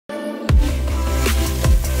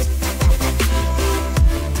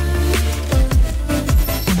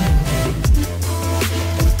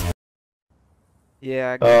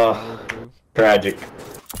Yeah, I guess the whole Oh, crew. tragic.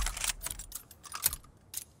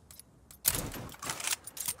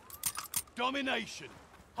 Domination.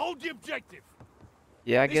 Hold the objective.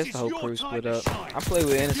 Yeah, I This guess the is whole your crew time split to up. shine. I play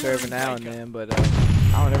with Inniser every Securing now and Baker. then, but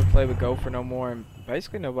I don't ever play with Gopher no more, and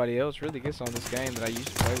basically nobody else really gets on this game that I used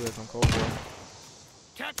to play with on Cold War.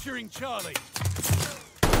 Capturing Charlie.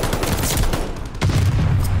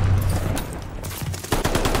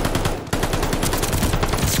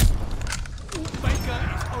 Baker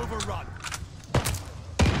is overrun.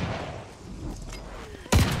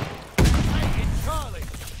 Taking Charlie.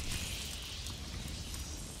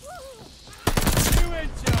 New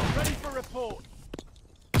intel, ready for report.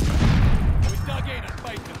 We dug in at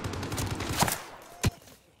Baker.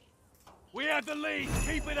 We have the lead,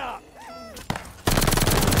 keep it up.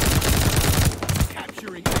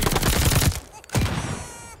 Capturing Able.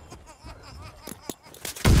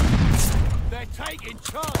 They're taking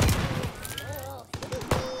Charlie.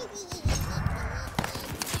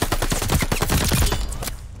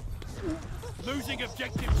 Losing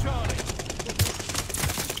objective Charlie.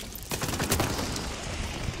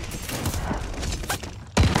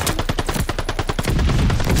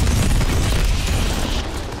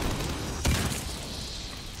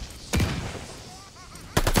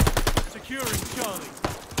 Securing Charlie.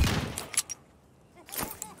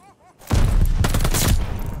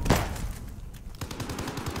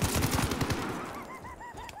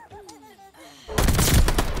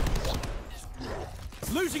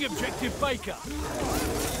 Losing objective Baker.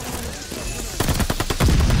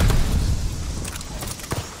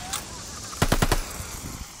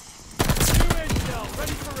 New intel,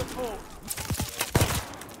 ready for report.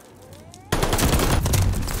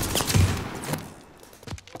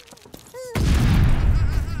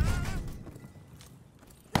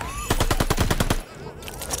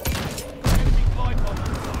 Enemy glide bomb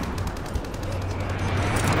on site.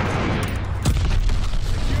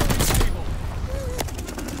 Securing Able.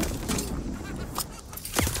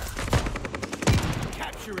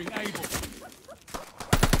 Capturing Able.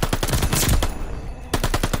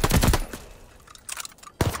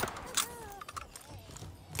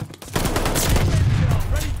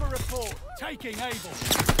 Intel, ready for report. Taking Able.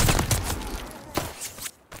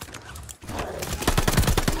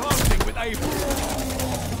 Closing with Able.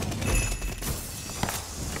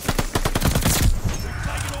 We've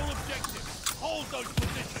taken all objectives. Hold those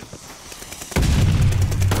positions.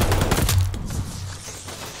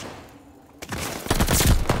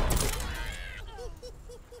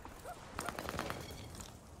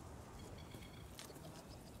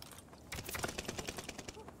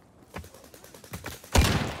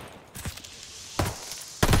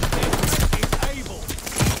 Is Able.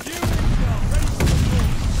 New intel, ready for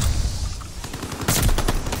report.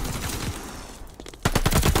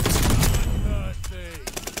 Mercy.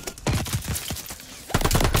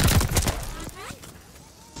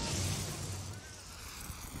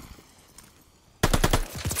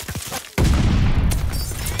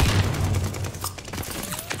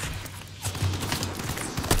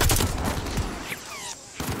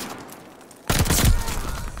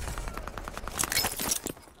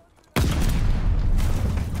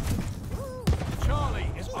 Charlie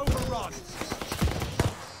is overrun.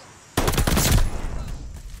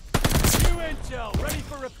 New intel, ready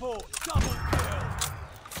for report. Double kill.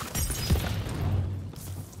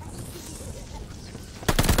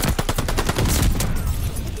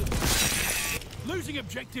 Losing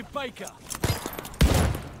objective Baker.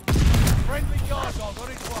 Friendly guard dog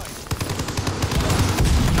on its way.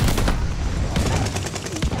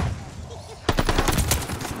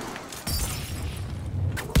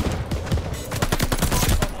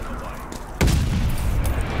 On the way.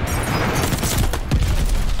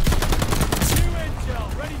 New intel,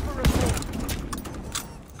 ready for report.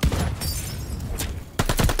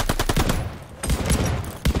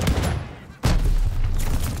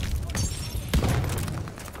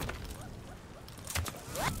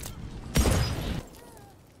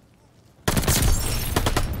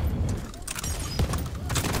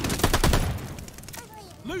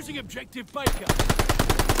 Losing objective Baker.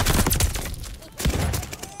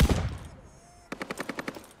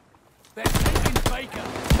 They're taking Baker.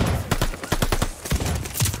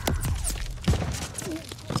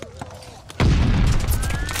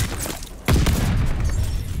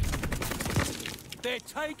 They're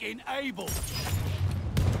taking Able.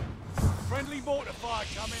 Friendly mortar fire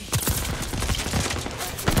coming.